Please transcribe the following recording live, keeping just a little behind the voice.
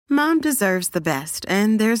Mom deserves the best,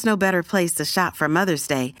 and there's no better place to shop for Mother's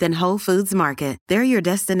Day than Whole Foods Market. They're your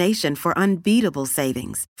destination for unbeatable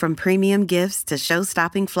savings, from premium gifts to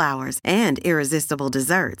show-stopping flowers and irresistible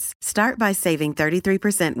desserts. Start by saving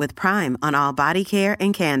 33% with Prime on all body care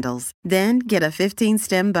and candles. Then get a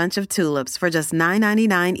 15-stem bunch of tulips for just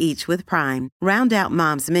 $9.99 each with Prime. Round out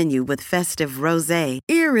Mom's menu with festive rosé,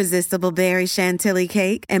 irresistible berry chantilly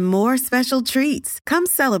cake, and more special treats. Come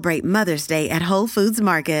celebrate Mother's Day at Whole Foods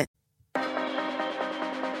Market.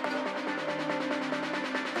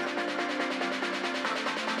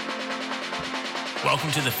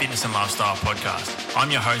 Welcome to the Fitness and Lifestyle Podcast.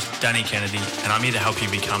 I'm your host, Danny Kennedy, and I'm here to help you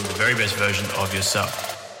become the very best version of yourself.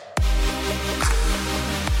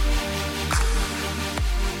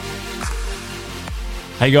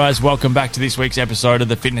 Hey guys, welcome back to this week's episode of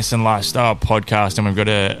the Fitness and Lifestyle Podcast, and we've got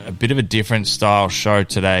a bit of a different style show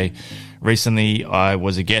today. Recently, I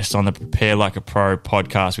was a guest on the Prepare Like a Pro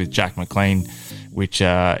podcast with Jack McLean, which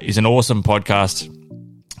is an awesome podcast.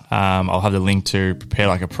 I'll have the link to Prepare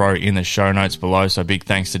Like a Pro in the show notes below, so big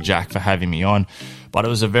thanks to Jack for having me on. But it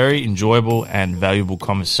was a very enjoyable and valuable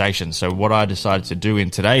conversation. So what I decided to do in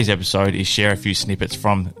today's episode is share a few snippets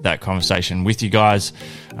from that conversation with you guys.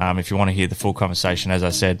 If you want to hear the full conversation, as I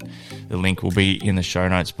said, the link will be in the show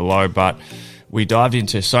notes below. But we dived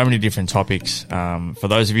into so many different topics. For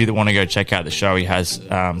those of you that want to go check out the show, he has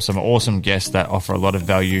some awesome guests that offer a lot of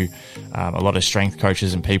value, a lot of strength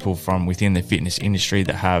coaches and people from within the fitness industry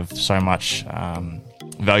that have so much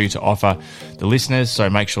value to offer the listeners. So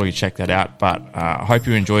make sure you check that out. But I hope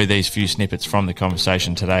you enjoy these few snippets from the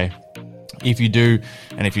conversation today. If you do,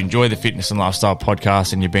 and if you enjoy the Fitness and Lifestyle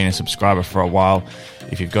Podcast and you've been a subscriber for a while,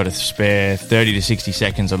 if you've got a spare 30 to 60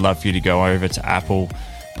 seconds, I'd love for you to go over to Apple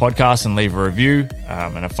Podcast and leave a review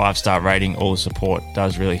and a 5-star rating. All the support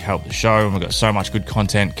does really help the show, and we've got so much good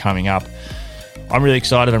content coming up. I'm really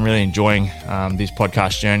excited. I'm really enjoying this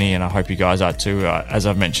podcast journey, and I hope you guys are too. As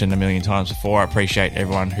I've mentioned a million times before, I appreciate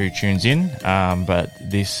everyone who tunes in, but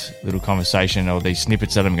this little conversation or these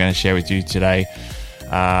snippets that I'm going to share with you today,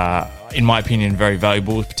 in my opinion, very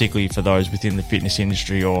valuable, particularly for those within the fitness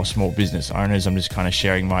industry or small business owners. I'm just kind of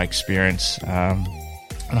sharing my experience,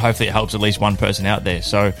 and hopefully it helps at least one person out there.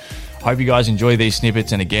 So I hope you guys enjoy these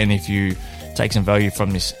snippets. And again, if you take some value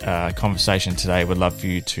from this conversation today, would love for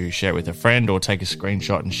you to share it with a friend or take a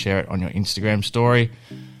screenshot and share it on your Instagram story.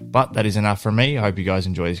 But that is enough from me. I hope you guys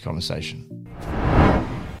enjoy this conversation.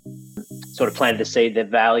 Sort of planted to see the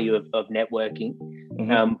value of networking.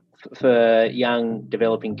 Mm-hmm. For young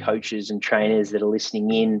developing coaches and trainers that are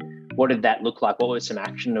listening in, what did that look like? What were some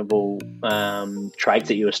actionable traits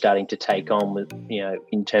that you were starting to take on with,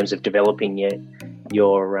 in terms of developing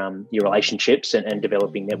your relationships and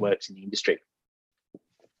developing networks in the industry?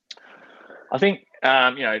 I think,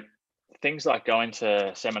 things like going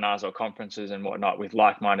to seminars or conferences and whatnot with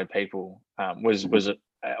like-minded people was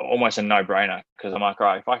almost a no-brainer, because I'm like, all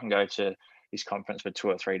right, if I can go to this conference for 2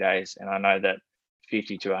 or 3 days and I know that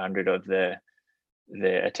 50 to 100 of the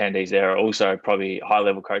attendees there are also probably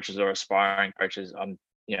high-level coaches or aspiring coaches, I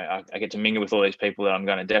get to mingle with all these people that I'm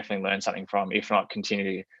going to definitely learn something from, if not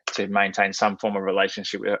continue to maintain some form of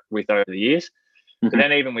relationship with over the years. Mm-hmm. But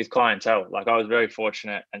then even with clientele, like I was very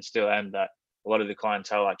fortunate and still am that a lot of the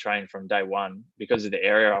clientele I trained from day one, because of the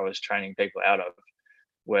area I was training people out of,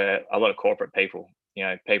 were a lot of corporate people,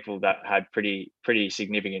 people that had pretty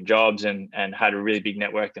significant jobs and had a really big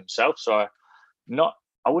network themselves. So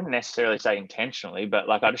I wouldn't necessarily say intentionally, but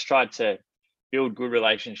like I just tried to build good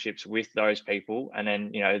relationships with those people, and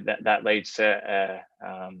then that leads to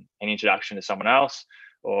an introduction to someone else,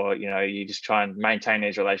 or you just try and maintain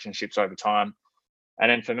these relationships over time.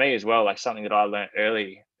 And then for me as well, like something that I learned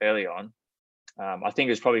early on, I think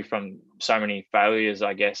it was probably from so many failures,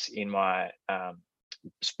 I guess, in my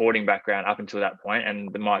sporting background up until that point,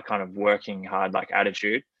 and my kind of working hard like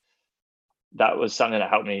attitude. That was something that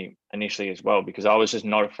helped me initially as well, because I was just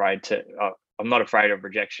not afraid I'm not afraid of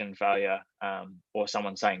rejection, failure, or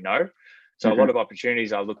someone saying no. So mm-hmm. A lot of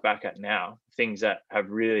opportunities I look back at now, things that have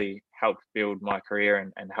really helped build my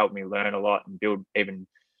career and helped me learn a lot and build even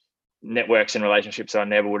networks and relationships that I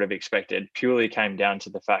never would have expected, purely came down to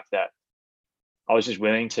the fact that I was just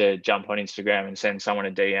willing to jump on Instagram and send someone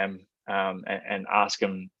a DM and ask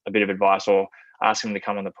them a bit of advice, or ask them to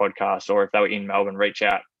come on the podcast, or if they were in Melbourne, reach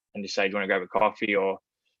out and just say, do you want to grab a coffee? Or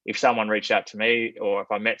if someone reached out to me, or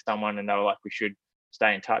if I met someone and they were like, we should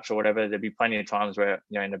stay in touch or whatever, there'd be plenty of times where,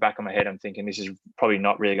 in the back of my head, I'm thinking this is probably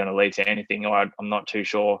not really going to lead to anything, or I'm not too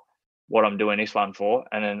sure what I'm doing this one for.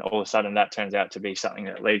 And then all of a sudden that turns out to be something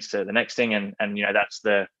that leads to the next thing. And that's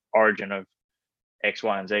the origin of X,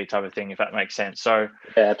 Y, and Z type of thing, if that makes sense. So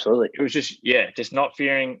yeah, absolutely. It was just not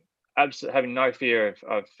fearing having no fear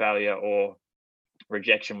of failure or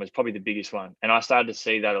rejection was probably the biggest one. And I started to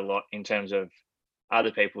see that a lot in terms of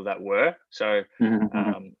other people that were. So,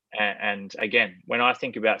 and again, when I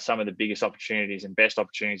think about some of the biggest opportunities and best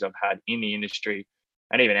opportunities I've had in the industry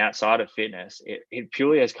and even outside of fitness, it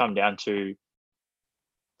purely has come down to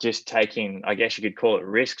just taking, I guess you could call it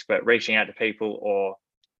risks, but reaching out to people or,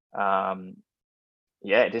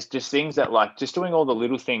 just things that like just doing all the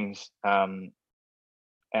little things,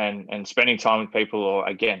 and spending time with people, or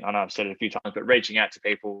again, I know I've said it a few times, but reaching out to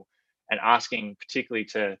people and asking particularly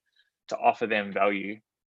to offer them value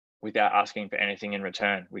without asking for anything in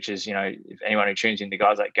return, which is, if anyone who tunes into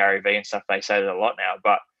guys like Gary Vee and stuff, they say that a lot now,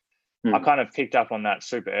 but I kind of picked up on that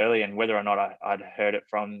super early, and whether or not I'd heard it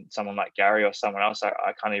from someone like Gary or someone else,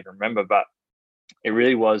 I can't even remember, but it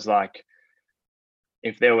really was like,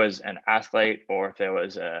 if there was an athlete or if there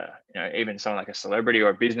was even someone like a celebrity or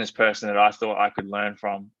a business person that I thought I could learn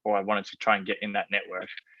from, or I wanted to try and get in that network,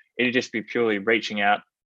 it'd just be purely reaching out,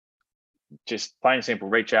 just plain and simple,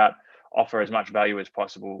 reach out, offer as much value as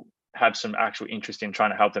possible, have some actual interest in trying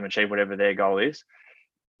to help them achieve whatever their goal is,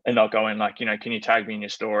 and not go in like, can you tag me in your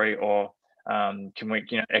story, or can we,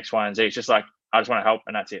 X, Y, and Z. It's just like, I just want to help,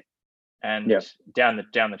 and that's it. And down the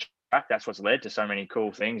track, that's what's led to so many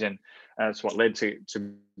cool things, and that's what led to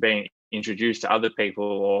being introduced to other people,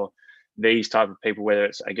 or these type of people, whether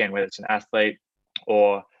it's an athlete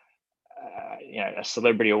or a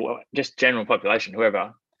celebrity, or just general population,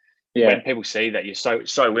 whoever. When people see that you're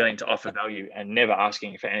so willing to offer value and never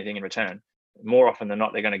asking for anything in return, more often than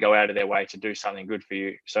not, they're going to go out of their way to do something good for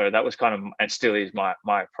you. So that was kind of, and still is, my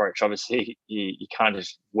approach. Obviously, you can't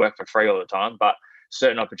just work for free all the time, but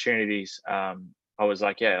certain opportunities, I was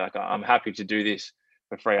like, I'm happy to do this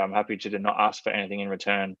for free. I'm happy to not ask for anything in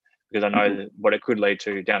return, because I know what it could lead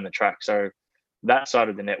to down the track. So that side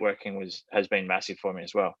of the networking has been massive for me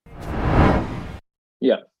as well.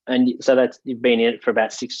 Yeah. And so you've been in it for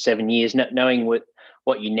about 6 or 7 years. Knowing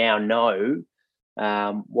what you now know,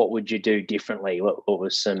 what would you do differently? What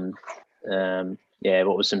was some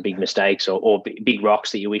big mistakes or big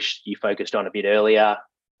rocks that you wish you focused on a bit earlier?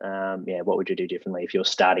 What would you do differently if you're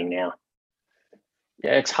starting now?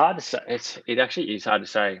 Yeah, it's hard to say. It actually is hard to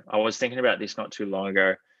say. I was thinking about this not too long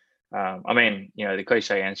ago. The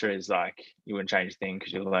cliche answer is like, you wouldn't change a thing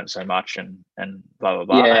because you've learned so much and blah blah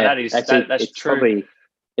blah. Yeah, and that's true.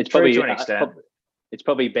 It's probably to an extent. It's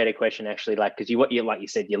probably a better question actually, like, because like you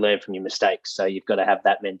said, you learn from your mistakes, so you've got to have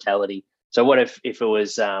that mentality. So what if it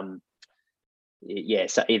was so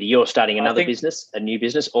either you're starting a new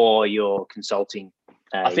business, or you're consulting?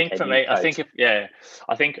 I think for me, I think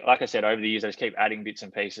like I said, over the years, I just keep adding bits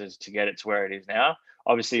and pieces to get it to where it is now.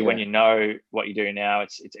 Obviously, when you know what you do now,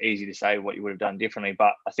 it's easy to say what you would have done differently.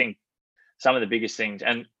 But I think some of the biggest things,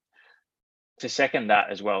 and to second that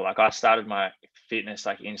as well, like I started my fitness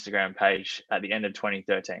like Instagram page at the end of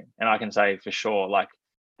 2013, and I can say for sure, like,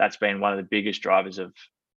 that's been one of the biggest drivers of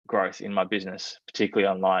growth in my business,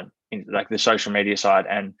 particularly online, in like the social media side.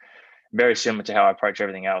 And very similar to how I approach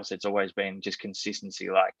everything else, it's always been just consistency.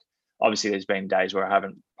 Like, obviously there's been days where I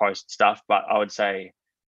haven't posted stuff, but I would say,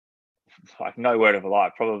 like, no word of a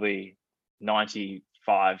lie, probably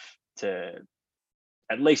 95 to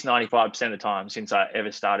at least 95% of the time since I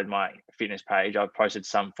ever started my fitness page, I've posted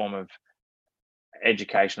some form of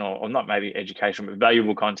educational, or not maybe educational, but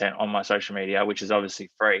valuable content on my social media, which is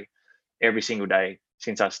obviously free, every single day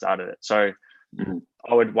since I started it. So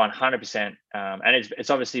I would 100%, and it's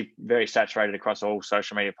obviously very saturated across all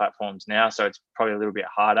social media platforms now, so it's probably a little bit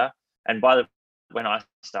harder. And when I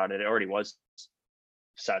started, it already was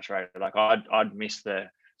saturated. Like I'd missed the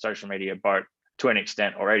social media boat to an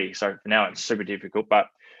extent already, so for now it's super difficult. But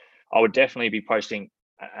I would definitely be posting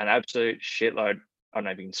an absolute shitload. I don't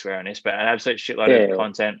know if you can swear on this, but an absolute shitload of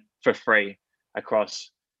content for free across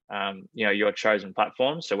your chosen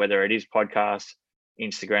platforms. So whether it is podcasts,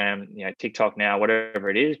 Instagram, TikTok now, whatever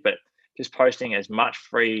it is, but just posting as much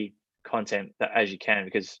free content as you can,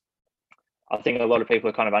 because I think a lot of people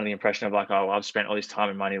are kind of under the impression of like, oh, I've spent all this time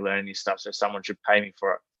and money learning this stuff, so someone should pay me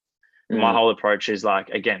for it. My whole approach is like,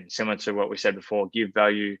 again, similar to what we said before, give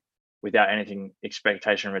value without anything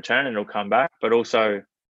expectation in return, and it'll come back. But also,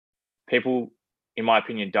 people, in my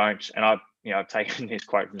opinion, don't, and I've taken this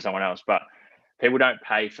quote from someone else, but people don't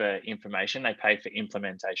pay for information, they pay for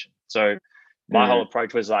implementation. So my whole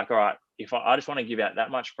approach was like, all right, if I just want to give out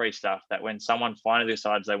that much free stuff, that when someone finally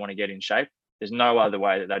decides they want to get in shape, there's no other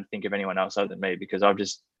way that they'd think of anyone else other than me, because I've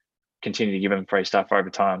just continued to give them free stuff over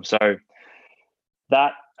time. So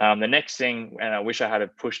that the next thing, and I wish I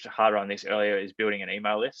had pushed harder on this earlier, is building an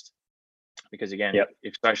email list. Because again,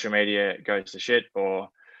 if social media goes to shit, or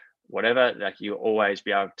whatever, like you always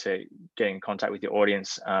be able to get in contact with your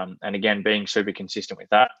audience. And again, being super consistent with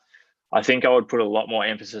that. I think I would put a lot more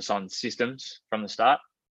emphasis on systems from the start,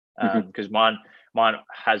 because mine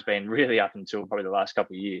has been really up until probably the last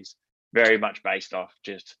couple of years, very much based off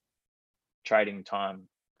just trading time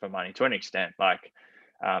for money to an extent. Like,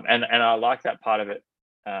 and I like that part of it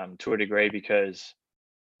to a degree, because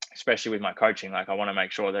especially with my coaching, like I want to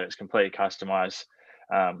make sure that it's completely customized,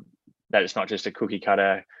 that it's not just a cookie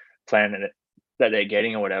cutter plan that they're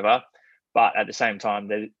getting or whatever. But at the same time,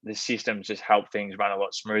 the systems just help things run a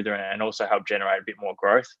lot smoother and also help generate a bit more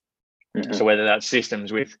growth. So whether that's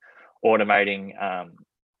systems with automating,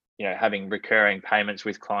 having recurring payments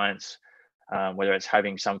with clients, whether it's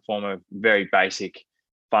having some form of very basic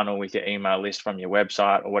funnel with your email list from your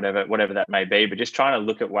website or whatever that may be, but just trying to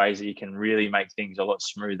look at ways that you can really make things a lot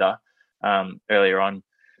smoother earlier on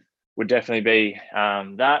would definitely be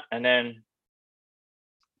that. And then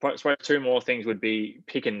probably two more things would be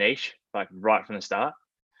pick a niche, like right from the start.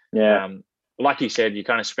 Like you said, you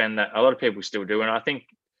kind of spend that, a lot of people still do, and I think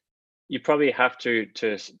you probably have to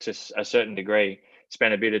a certain degree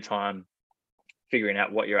spend a bit of time figuring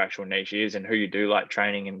out what your actual niche is and who you do like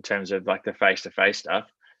training in terms of like the face-to-face stuff.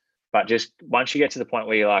 But just once you get to the point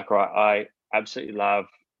where you're like, right, I absolutely love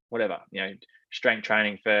whatever, strength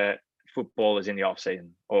training for footballers in the off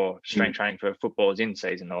season, or strength training for footballers in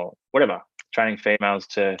season, or whatever, training females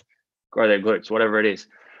to grow their glutes, whatever it is.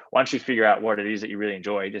 Once you figure out what it is that you really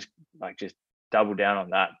enjoy, just double down on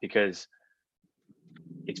that, because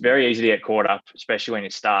it's very easy to get caught up, especially when you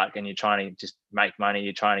start and you're trying to just make money,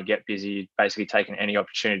 you're trying to get busy, you're basically taking any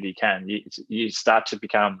opportunity you can. You start to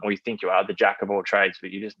become, or you think you are, the jack of all trades,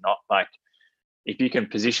 but you're just not. Like, if you can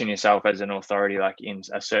position yourself as an authority, like in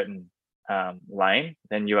a certain lane,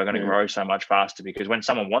 then you are going to grow so much faster, because when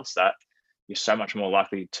someone wants that, you're so much more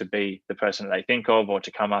likely to be the person that they think of, or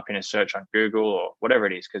to come up in a search on Google or whatever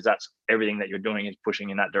it is, because that's everything that you're doing is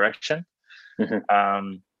pushing in that direction.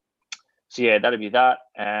 So yeah, that'd be that.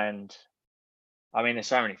 And I mean, there's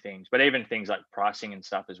so many things, but even things like pricing and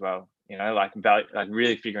stuff as well, like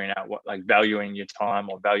really figuring out what, like valuing your time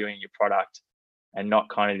or valuing your product, and not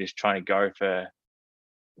kind of just trying to go for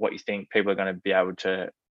what you think people are going to be able to.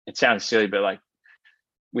 It sounds silly, but like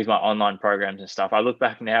with my online programs and stuff, I look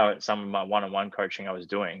back now at some of my one-on-one coaching I was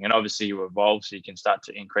doing, and obviously you evolve so you can start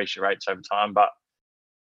to increase your rates over time. But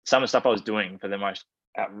some of the stuff I was doing for the most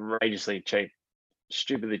outrageously cheap,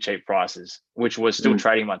 stupidly cheap prices, which was still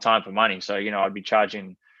trading my time for money. So, I'd be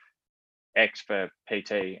charging X for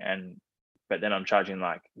PT, but then I'm charging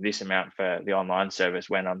like this amount for the online service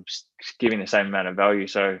when I'm giving the same amount of value.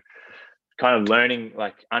 So kind of learning,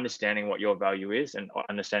 like understanding what your value is and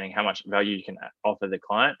understanding how much value you can offer the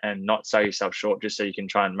client, and not sell yourself short just so you can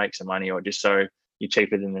try and make some money, or just so you're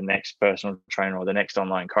cheaper than the next personal trainer or the next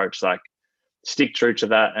online coach. Like, stick true to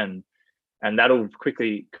that, and that'll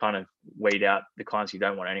quickly kind of weed out the clients you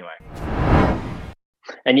don't want anyway.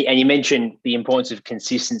 And you mentioned the importance of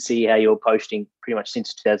consistency, how you're posting pretty much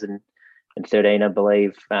since 2013, I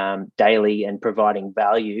believe, daily, and providing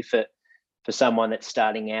value for someone that's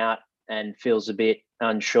starting out and feels a bit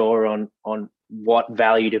unsure on what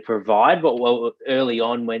value to provide. But early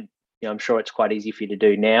on, when I'm sure it's quite easy for you to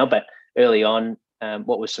do now, but early on,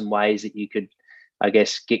 what were some ways that you could, I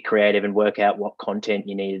guess, get creative and work out what content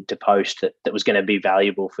you needed to post that was going to be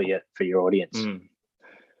valuable for your audience?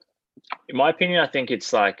 In my opinion, I think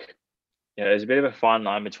it's like, there's a bit of a fine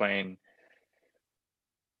line between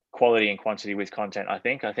quality and quantity with content. I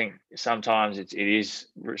think sometimes it is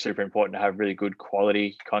super important to have really good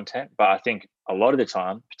quality content, but I think a lot of the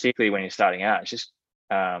time, particularly when you're starting out, it's just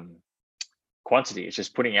quantity. It's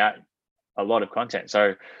just putting out a lot of content.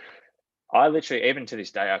 So I literally, even to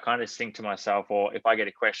this day, I kind of think to myself, or if I get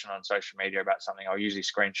a question on social media about something, I'll usually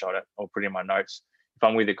screenshot it or put in my notes. If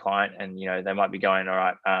I'm with a client and, they might be going, all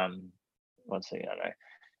right, one second, I don't know,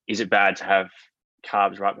 is it bad to have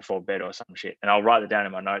carbs right before bed or some shit? And I'll write it down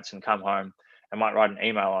in my notes and come home. I might write an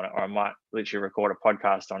email on it, or I might literally record a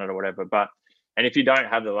podcast on it or whatever. And if you don't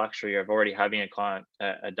have the luxury of already having a client,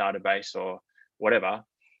 a database or whatever,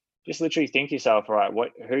 just literally think to yourself, all right,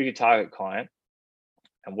 who's your target client?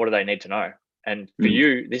 And what do they need to know? And for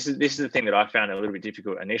you, this is the thing that I found a little bit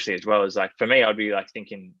difficult initially, as well as like, for me, I'd be like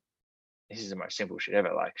thinking, this is the most simple shit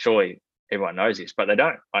ever. Like, surely everyone knows this, but they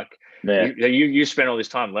don't. Like, you spend all this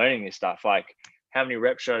time learning this stuff. Like, how many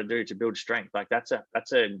reps should I do to build strength? Like, that's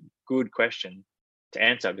a good question to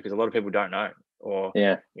answer, because a lot of people don't know. Or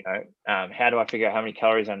how do I figure out how many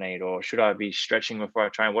calories I need? Or should I be stretching before I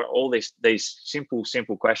train? What all these simple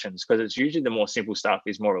questions, because it's usually the more simple stuff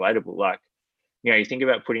is more relatable. Like, you think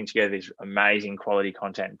about putting together this amazing quality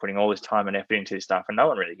content, putting all this time and effort into this stuff, and no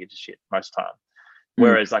one really gives a shit most of the time.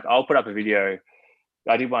 Whereas like I'll put up a video.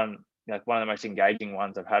 I did one, like one of the most engaging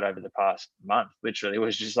ones I've had over the past month, literally,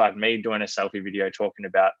 was just like me doing a selfie video talking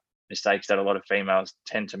about mistakes that a lot of females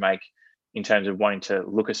tend to make in terms of wanting to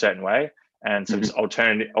look a certain way, and some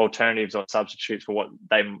alternatives or substitutes for what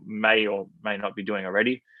they may or may not be doing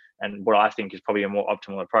already, and what I think is probably a more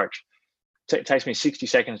optimal approach. It takes me 60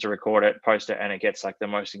 seconds to record it, post it, and it gets like the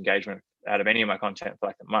most engagement out of any of my content for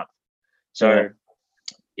like a month. So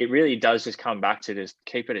it really does just come back to just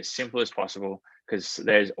keep it as simple as possible, because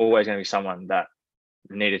there's always going to be someone that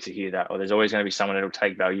needed to hear that, or there's always going to be someone that'll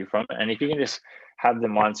take value from it. And if you can just have the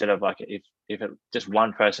mindset of like, if just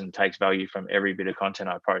one person takes value from every bit of content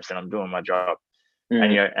I post, then I'm doing my job.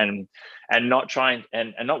 And and not trying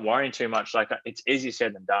and not worrying too much. Like, it's easier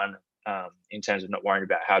said than done, in terms of not worrying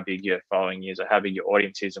about how big your following is or how big your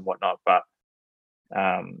audience is and whatnot. But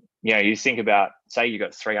you think about, say you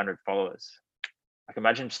got 300 followers. Like,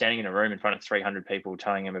 imagine standing in a room in front of 300 people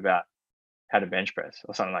telling them about how to bench press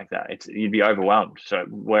or something like that. You'd be overwhelmed. So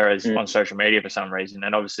whereas on social media, for some reason,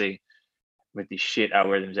 and obviously with these shit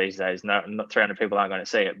algorithms these days, not 300 people aren't going to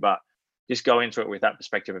see it, but just go into it with that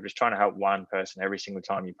perspective of just trying to help one person every single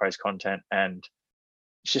time you post content. And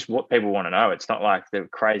it's just what people want to know. It's not like the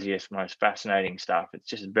craziest, most fascinating stuff. It's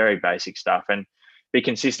just very basic stuff, and be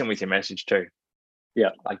consistent with your message too.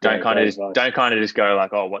 Yeah. Like, don't kind of just go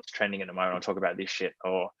like, oh, what's trending at the moment, I'll talk about this shit,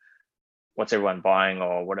 or what's everyone buying,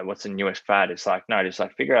 or what's the newest fad. It's like, no, just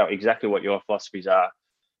like figure out exactly what your philosophies are,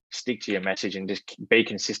 stick to your message, and just be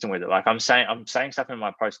consistent with it. Like I'm saying stuff in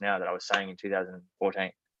my post now that I was saying in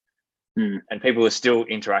 2014, and people are still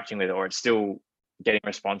interacting with it, or it's still getting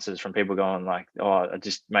responses from people going like, oh, I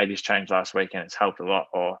just made this change last week and it's helped a lot,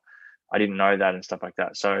 or I didn't know that, and stuff like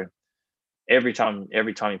that. So every time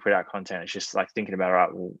you put out content, it's just like thinking about, all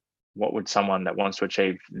right, well, what would someone that wants to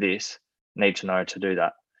achieve this need to know to do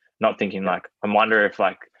that? Not thinking like, I wonder if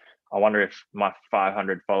my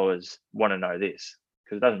 500 followers want to know this,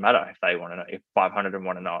 because it doesn't matter if they want to know, if 500 of them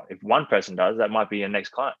want to know. If one person does, that might be your next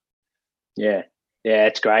client. Yeah,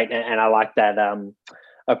 it's great. And I like that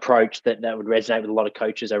approach that would resonate with a lot of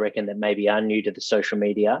coaches, I reckon, that maybe are new to the social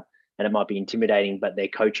media, and it might be intimidating, but they're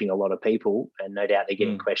coaching a lot of people, and no doubt they're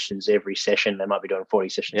getting questions every session. They might be doing 40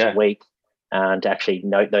 sessions a week, and to actually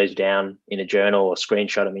note those down in a journal or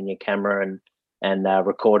screenshot them in your camera and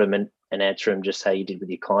record them and answer them just how you did with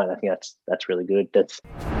your client. I think that's really good. That's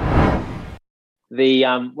the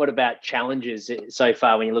what about challenges so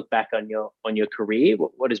far when you look back on your career?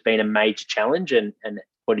 What has been a major challenge, and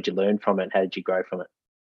what did you learn from it? How did you grow from it?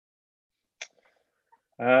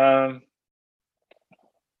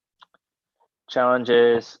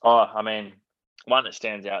 Challenges. I mean, one that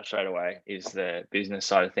stands out straight away is the business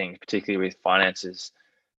side of things, particularly with finances,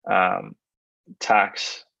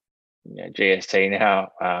 tax, GST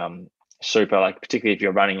now, super, like particularly if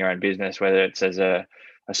you're running your own business, whether it's as a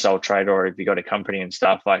sole trader or if you got a company and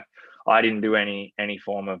stuff. Like, I didn't do any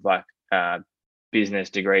form of like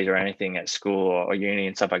business degrees or anything at school or uni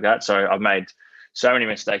and stuff like that. So I've made so many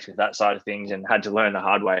mistakes with that side of things and had to learn the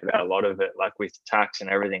hard way about a lot of it, like with tax and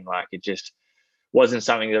everything. Like, it just wasn't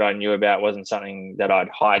something that I knew about, wasn't something that I'd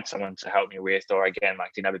hired someone to help me with, or again,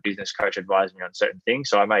 like didn't have a business coach advise me on certain things.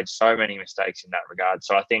 So I made so many mistakes in that regard.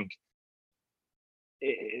 So I think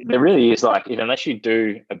there really is, like, unless you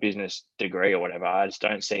do a business degree or whatever, I just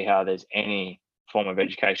don't see how there's any form of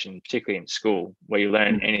education, particularly in school, where you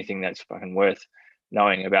learn anything that's fucking worth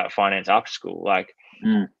knowing about finance after school. Like,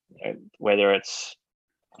 whether it's,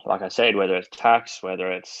 like I said, whether it's tax,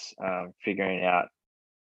 whether it's figuring out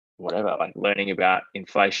whatever, like learning about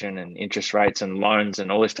inflation and interest rates and loans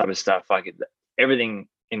and all this type of stuff, like everything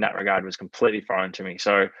in that regard was completely foreign to me.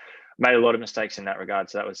 So I made a lot of mistakes in that regard.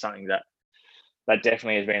 So that was something that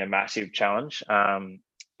definitely has been a massive challenge.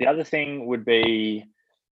 The other thing would be,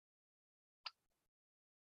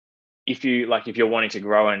 if you're wanting to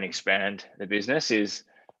grow and expand the business, is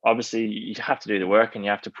obviously you have to do the work and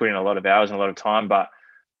you have to put in a lot of hours and a lot of time, but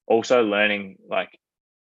also learning, like,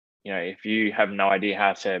 if you have no idea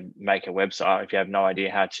how to make a website, if you have no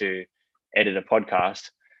idea how to edit a podcast,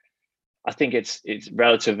 I think it's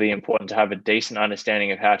relatively important to have a decent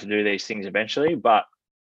understanding of how to do these things eventually. But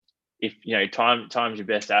if time's your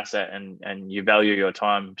best asset, and you value your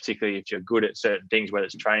time, particularly if you're good at certain things, whether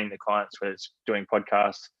it's training the clients, whether it's doing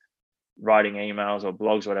podcasts, writing emails or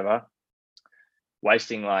blogs, whatever,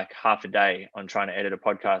 wasting like half a day on trying to edit a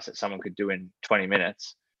podcast that someone could do in 20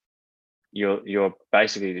 minutes, you're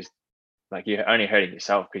basically just like, you're only hurting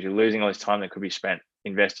yourself, because you're losing all this time that could be spent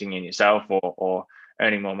investing in yourself or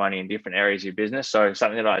earning more money in different areas of your business. So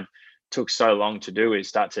something that I took so long to do is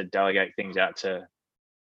start to delegate things out to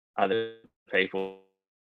other people,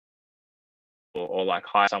 or like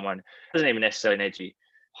hire someone. It doesn't even necessarily need to be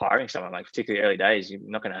hiring someone. Like particularly early days, you're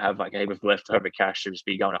not going to have like a heap of leftover cash to just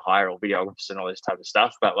be going to hire all videographers and all this type of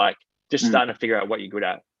stuff. But like just starting to figure out what you're good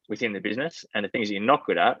at within the business, and the things that you're not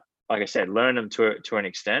good at, like I said, learn them to an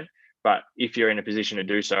extent. But if you're in a position to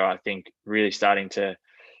do so, I think really starting to,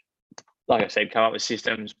 like I said, come up with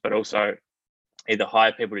systems, but also either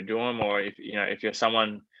hire people to do them, or if you're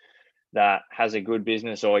someone that has a good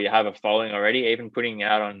business or you have a following already, even putting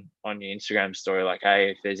out on your Instagram story, like, hey,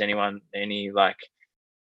 if there's any like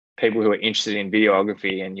people who are interested in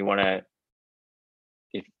videography and you want to,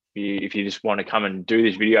 if you just want to come and do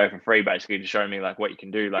this video for free, basically to show me like what you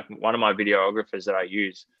can do. Like one of my videographers that I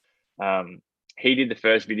use, he did the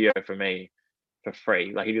first video for me for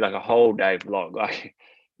free. Like he did like a whole day vlog, like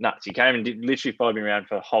nuts. He came and literally followed me around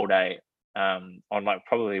for a whole day, on like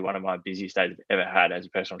probably one of my busiest days I've ever had as a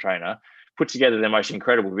personal trainer, put together the most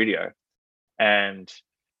incredible video. And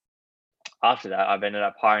after that, I've ended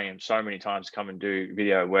up hiring him so many times to come and do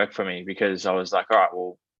video work for me, because I was like, all right,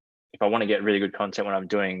 well, if I want to get really good content when I'm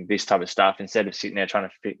doing this type of stuff, instead of sitting there trying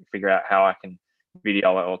to figure out how I can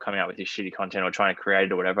video or coming out with this shitty content or trying to create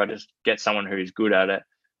it or whatever, I just get someone who's good at it,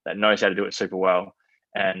 that knows how to do it super well.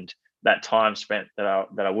 And that time spent that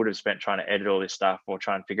I would have spent trying to edit all this stuff or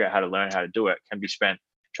trying to figure out how to learn how to do it can be spent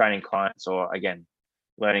training clients, or again,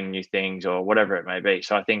 learning new things or whatever it may be.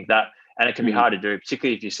 So I think that, and it can be hard to do,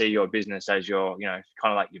 particularly if you see your business as your, kind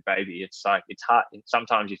of like your baby. It's like, it's hard.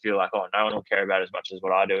 Sometimes you feel like, oh, no one will care about as much as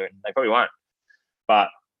what I do, and they probably won't. But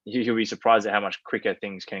you'll be surprised at how much quicker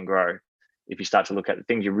things can grow if you start to look at the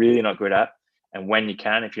things you're really not good at, and when you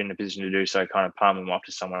can, if you're in a position to do so, kind of palm them off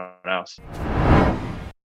to someone else.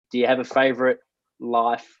 Do you have a favorite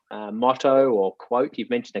life motto or quote? You've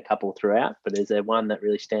mentioned a couple throughout, but is there one that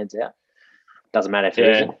really stands out? Doesn't matter if it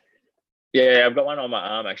isn't. Yeah, I've got one on my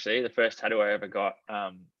arm actually. The first tattoo I ever got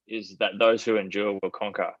is that those who endure will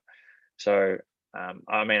conquer. So,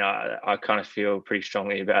 I mean, I kind of feel pretty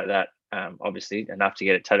strongly about that. Obviously, enough to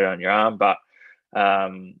get it tattooed on your arm, but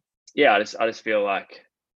yeah, I just feel like,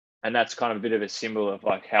 and that's kind of a bit of a symbol of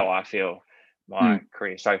like how I feel my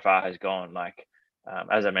career so far has gone. Like,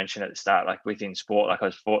 as I mentioned at the start, like within sport, like I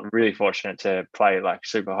was really fortunate to play like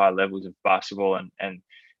super high levels of basketball and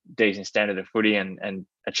decent standard of footy and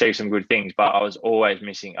achieve some good things. But I was always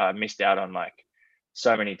I missed out on like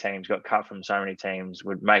so many teams, got cut from so many teams,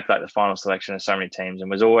 would make like the final selection of so many teams, and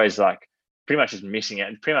was always like pretty much just missing it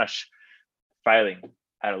and pretty much failing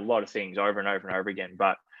at a lot of things over and over and over again.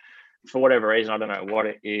 But for whatever reason, I don't know what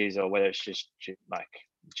it is, or whether it's just like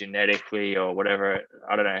genetically or whatever,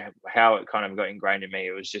 I don't know how it kind of got ingrained in me.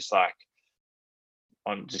 It was just like,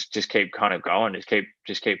 on just keep kind of going,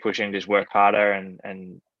 just keep pushing, just work harder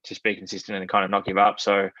and just be consistent and kind of not give up.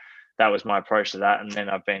 So that was my approach to that. And then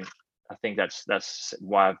I think that's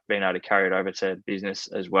why I've been able to carry it over to business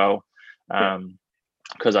as well.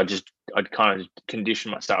 Because I'd kind of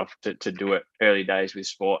conditioned myself to do it early days with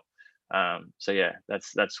sport. So yeah,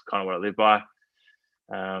 that's kind of what I live by.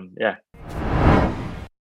 Yeah,